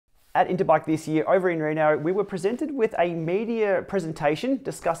At Interbike this year over in Reno, we were presented with a media presentation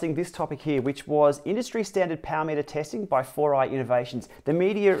discussing this topic here, which was industry standard power meter testing by 4i Innovations. The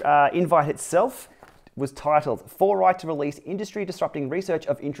media invite itself was titled 4i to release industry disrupting research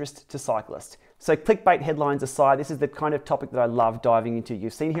of interest to cyclists. So clickbait headlines aside, this is the kind of topic that I love diving into.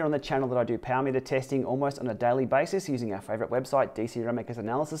 You've seen here on the channel that I do power meter testing almost on a daily basis using our favorite website, GPLama's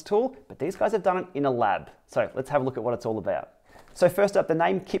analysis tool, but these guys have done it in a lab. So let's have a look at what it's all about. So first up, the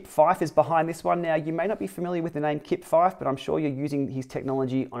name Kip Fife is behind this one. Now, you may not be familiar with the name Kip Fife, but I'm sure you're using his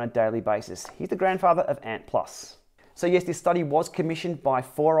technology on a daily basis. He's the grandfather of Ant Plus. So yes, this study was commissioned by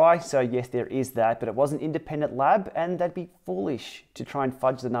 4i, so yes, there is that, but it was an independent lab, and they'd be foolish to try and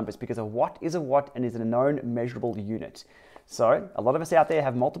fudge the numbers because a watt is a watt and is a known measurable unit. So a lot of us out there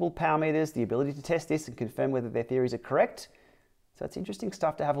have multiple power meters, the ability to test this and confirm whether their theories are correct. So it's interesting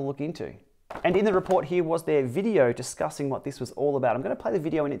stuff to have a look into. And in the report here was their video discussing what this was all about. I'm going to play the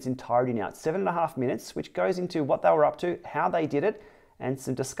video in its entirety now. It's 7.5 minutes, which goes into what they were up to, how they did it, and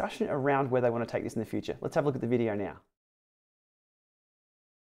some discussion around where they want to take this in the future. Let's have a look at the video now.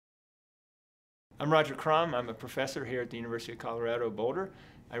 I'm Roger Crom. I'm a professor here at the University of Colorado Boulder.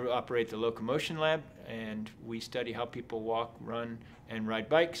 I operate the locomotion lab, and we study how people walk, run, and ride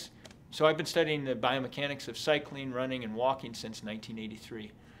bikes. So I've been studying the biomechanics of cycling, running, and walking since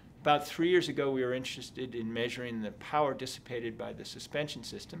 1983. About 3 years ago, we were interested in measuring the power dissipated by the suspension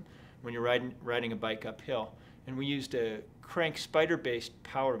system when you're riding a bike uphill. And we used a crank spider-based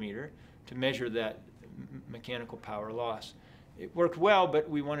power meter to measure that mechanical power loss. It worked well, but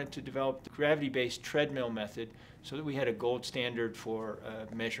we wanted to develop the gravity-based treadmill method so that we had a gold standard for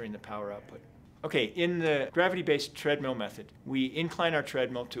measuring the power output. Okay, in the gravity-based treadmill method, we incline our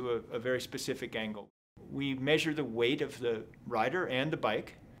treadmill to a very specific angle. We measure the weight of the rider and the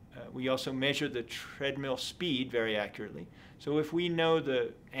bike. We also measure the treadmill speed very accurately. So if we know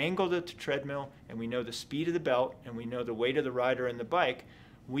the angle of the treadmill, and we know the speed of the belt, and we know the weight of the rider and the bike,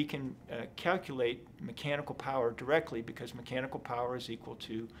 we can calculate mechanical power directly, because mechanical power is equal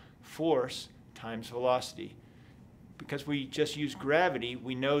to force times velocity. Because we just use gravity,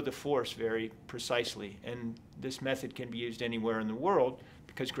 we know the force very precisely, and this method can be used anywhere in the world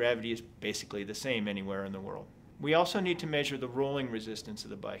because gravity is basically the same anywhere in the world. We also need to measure the rolling resistance of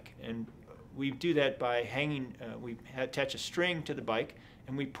the bike, and we do that by hanging, we attach a string to the bike,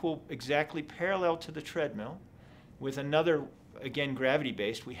 and we pull exactly parallel to the treadmill with another, again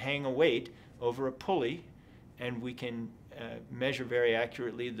gravity-based. We hang a weight over a pulley, and we can measure very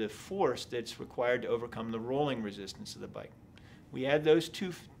accurately the force that's required to overcome the rolling resistance of the bike. We add those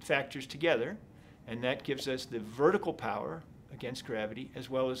two factors together, and that gives us the vertical power against gravity, as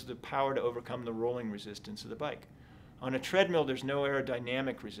well as the power to overcome the rolling resistance of the bike. On a treadmill, there's no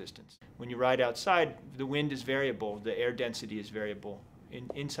aerodynamic resistance. When you ride outside, the wind is variable, the air density is variable.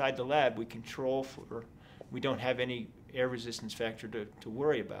 Inside the lab, we control for, we don't have any air resistance factor to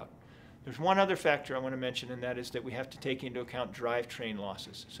worry about. There's one other factor I want to mention, and that is that we have to take into account drivetrain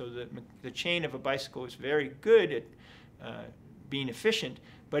losses. So the chain of a bicycle is very good at being efficient,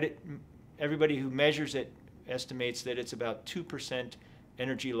 but everybody who measures it estimates that it's about 2%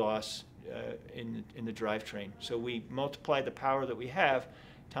 energy loss in the drivetrain. So we multiply the power that we have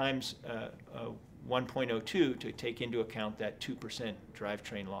times 1.02 to take into account that 2%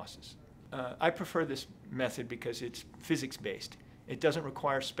 drivetrain losses. I prefer this method because it's physics-based. It doesn't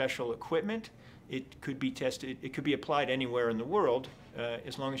require special equipment. It could be tested, it could be applied anywhere in the world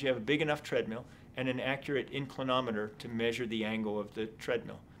as long as you have a big enough treadmill and an accurate inclinometer to measure the angle of the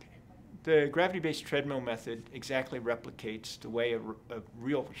treadmill. The gravity-based treadmill method exactly replicates the way a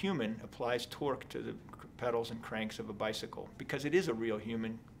real human applies torque to the pedals and cranks of a bicycle, because it is a real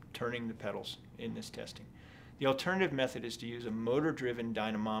human turning the pedals in this testing. The alternative method is to use a motor-driven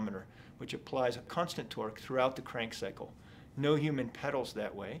dynamometer, which applies a constant torque throughout the crank cycle. No human pedals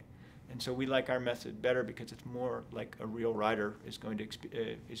that way, and so we like our method better because it's more like a real rider is going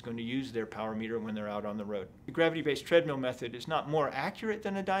to use their power meter when they're out on the road. The gravity-based treadmill method is not more accurate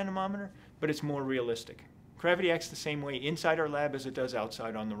than a dynamometer, but it's more realistic. Gravity acts the same way inside our lab as it does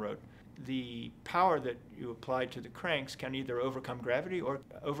outside on the road. The power that you apply to the cranks can either overcome gravity or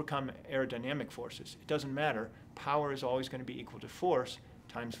overcome aerodynamic forces. It doesn't matter. Power is always going to be equal to force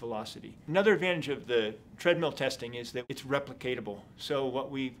times velocity. Another advantage of the treadmill testing is that it's replicatable. So what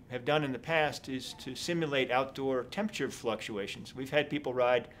we have done in the past is to simulate outdoor temperature fluctuations. We've had people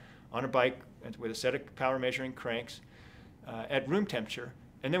ride on a bike with a set of power measuring cranks at room temperature,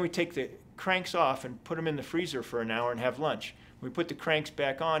 and then we take the cranks off and put them in the freezer for an hour and have lunch. We put the cranks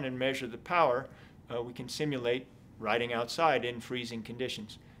back on and measure the power. We can simulate riding outside in freezing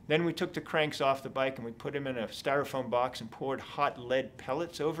conditions. Then we took the cranks off the bike and we put them in a styrofoam box and poured hot lead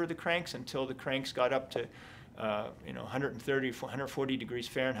pellets over the cranks until the cranks got up to 130, 140 degrees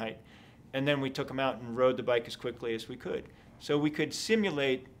Fahrenheit. And then we took them out and rode the bike as quickly as we could. So we could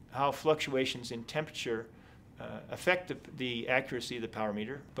simulate how fluctuations in temperature affect the accuracy of the power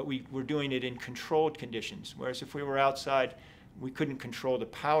meter, but we were doing it in controlled conditions. Whereas if we were outside, we couldn't control the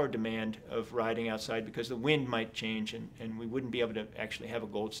power demand of riding outside because the wind might change and we wouldn't be able to actually have a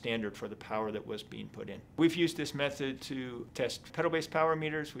gold standard for the power that was being put in. We've used this method to test pedal-based power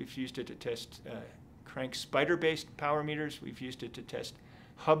meters. We've used it to test crank spider-based power meters. We've used it to test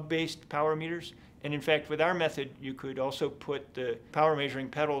hub-based power meters. And in fact, with our method, you could also put the power measuring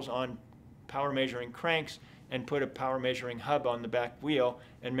pedals on power measuring cranks and put a power measuring hub on the back wheel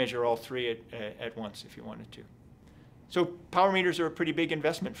and measure all three at once if you wanted to. So power meters are a pretty big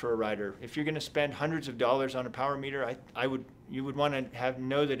investment for a rider. If you're going to spend hundreds of dollars on a power meter, you would want to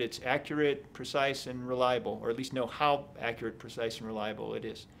know that it's accurate, precise, and reliable, or at least know how accurate, precise, and reliable it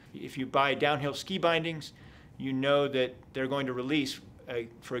is. If you buy downhill ski bindings, you know that they're going to release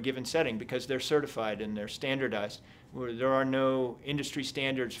for a given setting because they're certified and they're standardized. Where there are no industry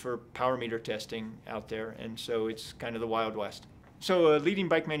standards for power meter testing out there, and so it's kind of the Wild West. So a leading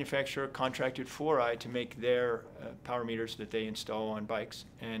bike manufacturer contracted 4i to make their power meters that they install on bikes,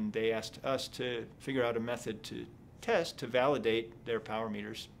 and they asked us to figure out a method to test, to validate their power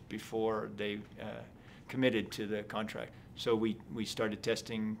meters before they committed to the contract. So we started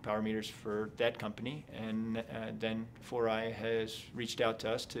testing power meters for that company, and then 4i has reached out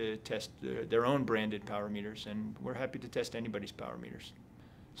to us to test their own branded power meters, and we're happy to test anybody's power meters.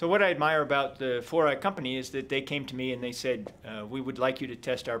 So what I admire about the 4i company is that they came to me and they said, we would like you to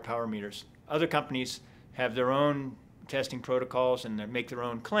test our power meters. Other companies have their own testing protocols and make their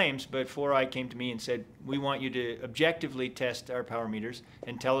own claims, but 4i came to me and said, we want you to objectively test our power meters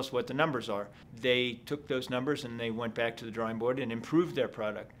and tell us what the numbers are. They took those numbers and they went back to the drawing board and improved their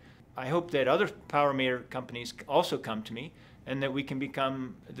product. I hope that other power meter companies also come to me and that we can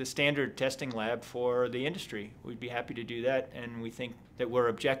become the standard testing lab for the industry. We'd be happy to do that, and we think that we're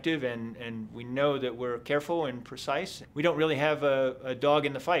objective and we know that we're careful and precise. We don't really have a dog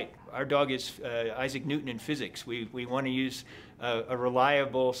in the fight. Our dog is Isaac Newton in physics. We want to use a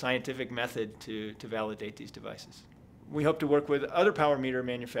reliable scientific method to validate these devices. We hope to work with other power meter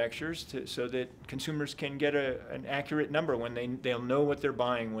manufacturers so that consumers can get an accurate number when they'll know what they're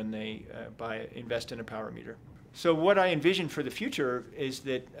buying when they invest in a power meter. So what I envision for the future is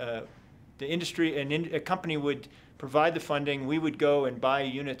that the industry and a company would provide the funding. We would go and buy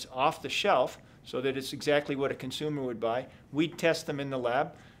units off the shelf so that it's exactly what a consumer would buy. We'd test them in the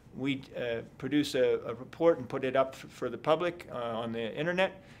lab. We'd produce a report and put it up for the public on the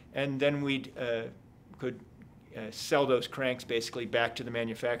internet, and then we could sell those cranks basically back to the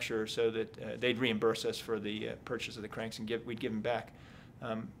manufacturer so that they'd reimburse us for the purchase of the cranks and we'd give them back.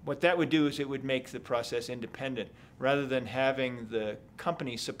 What that would do is it would make the process independent. Rather than having the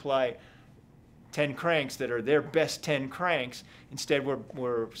company supply 10 cranks that are their best 10 cranks, instead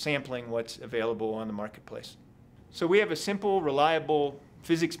we're sampling what's available on the marketplace. So we have a simple, reliable,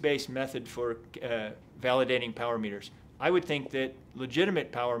 physics-based method for validating power meters. I would think that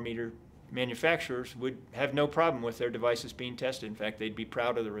legitimate power meter manufacturers would have no problem with their devices being tested. In fact, they'd be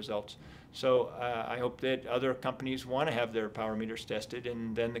proud of the results. So I hope that other companies want to have their power meters tested,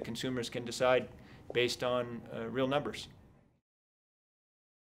 and then the consumers can decide based on real numbers.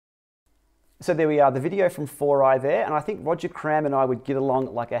 So there we are, the video from 4i there, and I think Roger Cram and I would get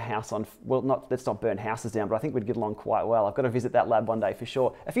along like a house on, well, let's not burn houses down, but I think we'd get along quite well. I've got to visit that lab one day for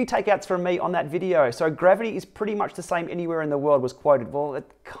sure. A few takeouts from me on that video. So gravity is pretty much the same anywhere in the world was quoted. Well,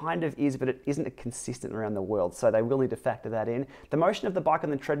 it kind of is, but it isn't consistent around the world, so they will need to factor that in. The motion of the bike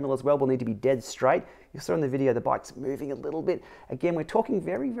on the treadmill as well will need to be dead straight. You saw in the video the bike's moving a little bit. Again, we're talking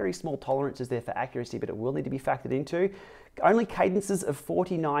very, very small tolerances there for accuracy, but it will need to be factored into. Only cadences of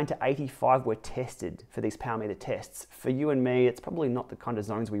 49 to 85 were tested for these power meter tests. For you and me, it's probably not the kind of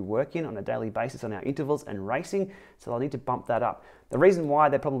zones we work in on a daily basis on our intervals and racing, so I'll need to bump that up. The reason why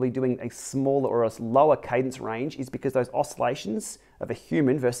they're probably doing a smaller or a lower cadence range is because those oscillations of a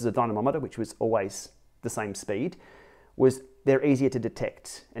human versus a dynamometer, which was always the same speed, they're easier to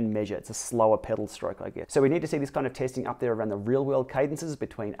detect and measure. It's a slower pedal stroke, I guess. So we need to see this kind of testing up there around the real world cadences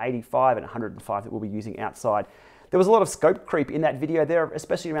between 85 and 105 that we'll be using outside. There was a lot of scope creep in that video there,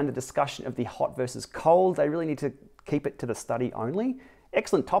 especially around the discussion of the hot versus cold. They really need to keep it to the study only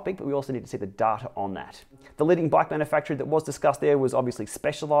excellent topic, but we also need to see the data on that. The leading bike manufacturer that was discussed there was obviously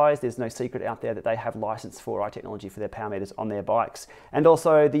Specialized. There's no secret out there that they have licensed 4i technology for their power meters on their bikes. And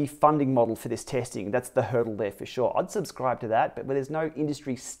also the funding model for this testing, that's the hurdle there for sure. I'd subscribe to that, but where there's no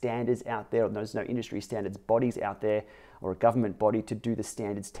industry standards out there, or there's no industry standards bodies out there, or a government body to do the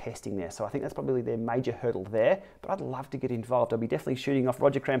standards testing there. So I think that's probably their major hurdle there, but I'd love to get involved. I'll be definitely shooting off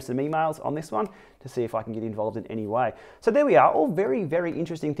Roger Cram some emails on this one to see if I can get involved in any way. So there we are, all very, very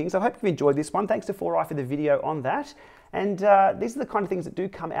interesting things. I hope you've enjoyed this one. Thanks to 4i for the video on that. And these are the kind of things that do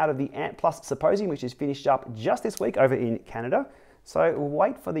come out of the AMP Plus Symposium, which is finished up just this week over in Canada. So we'll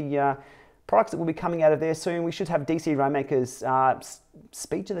wait for the products that will be coming out of there soon. We should have DC Rainmaker's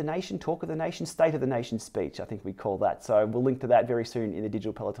Speech of the Nation, Talk of the Nation, State of the Nation speech, I think we call that. So we'll link to that very soon in the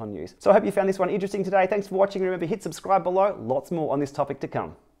Digital Peloton news. So I hope you found this one interesting today. Thanks for watching. Remember, hit subscribe below. Lots more on this topic to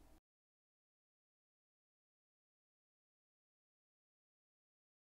come.